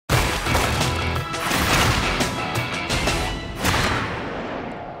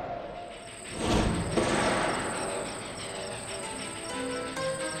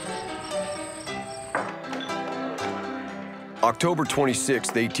October 26,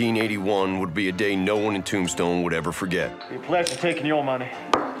 1881 would be a day no one in Tombstone would ever forget. Be a pleasure taking your money.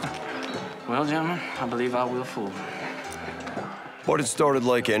 Well, gentlemen, I believe I will fool. But it started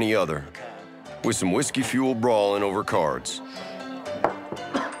like any other, with some whiskey-fueled brawling over cards.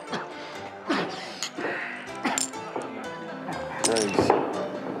 Thanks.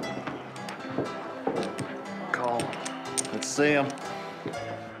 Call. Let's see him.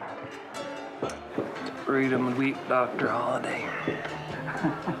 Freedom and Wheat, Dr. Holliday.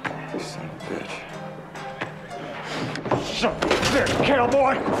 Son of a bitch. Son of a bitch,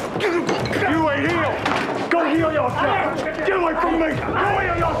 cowboy! You ain't healed! Go heal yourself! Get away from me! Go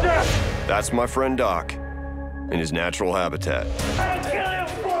heal yourself! That's my friend Doc, in his natural habitat. I'll kill him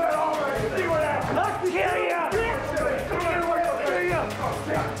for it already! See what happens! I'll kill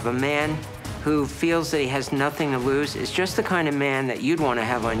you! The man who feels that he has nothing to lose is just the kind of man that you'd want to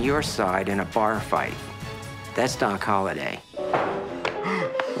have on your side in a bar fight. That's Doc Holliday.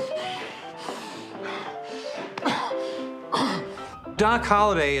 Doc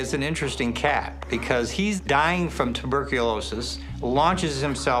Holliday is an interesting cat because he's dying from tuberculosis, launches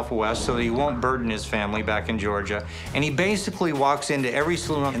himself west so that he won't burden his family back in Georgia, and he basically walks into every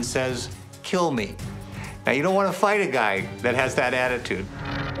saloon and says, "Kill me." Now, you don't want to fight a guy that has that attitude.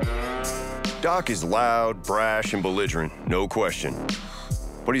 Doc is loud, brash, and belligerent, no question.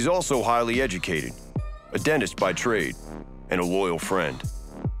 But he's also highly educated, a dentist by trade, and a loyal friend.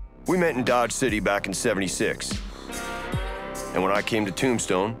 We met in Dodge City back in '76. And when I came to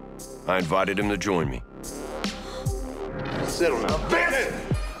Tombstone, I invited him to join me. Settle down.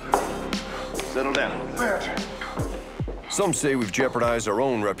 Settle down. Some say we've jeopardized our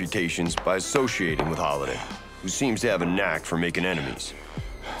own reputations by associating with Holliday, who seems to have a knack for making enemies.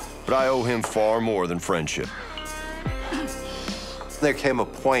 But I owe him far more than friendship. There came a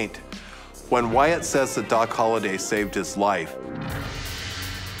point when Wyatt says that Doc Holliday saved his life.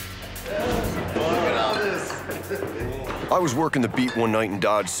 I was working the beat one night in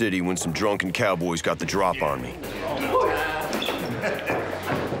Dodge City when some drunken cowboys got the drop on me.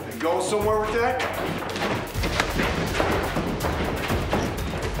 Go somewhere with that?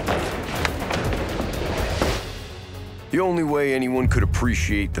 The only way anyone could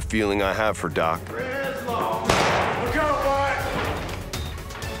appreciate the feeling I have for Doc Look out,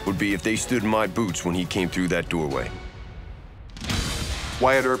 Wyatt! would be if they stood in my boots when he came through that doorway.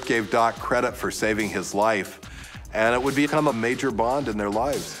 Wyatt Earp gave Doc credit for saving his life, and it would become a major bond in their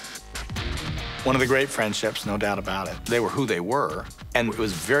lives. One of the great friendships, no doubt about it. They were who they were, and it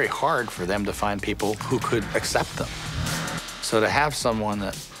was very hard for them to find people who could accept them. So to have someone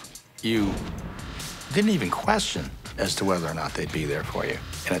that you didn't even question as to whether or not they'd be there for you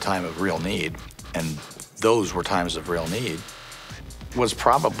in a time of real need, and those were times of real need, was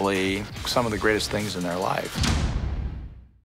probably some of the greatest things in their life.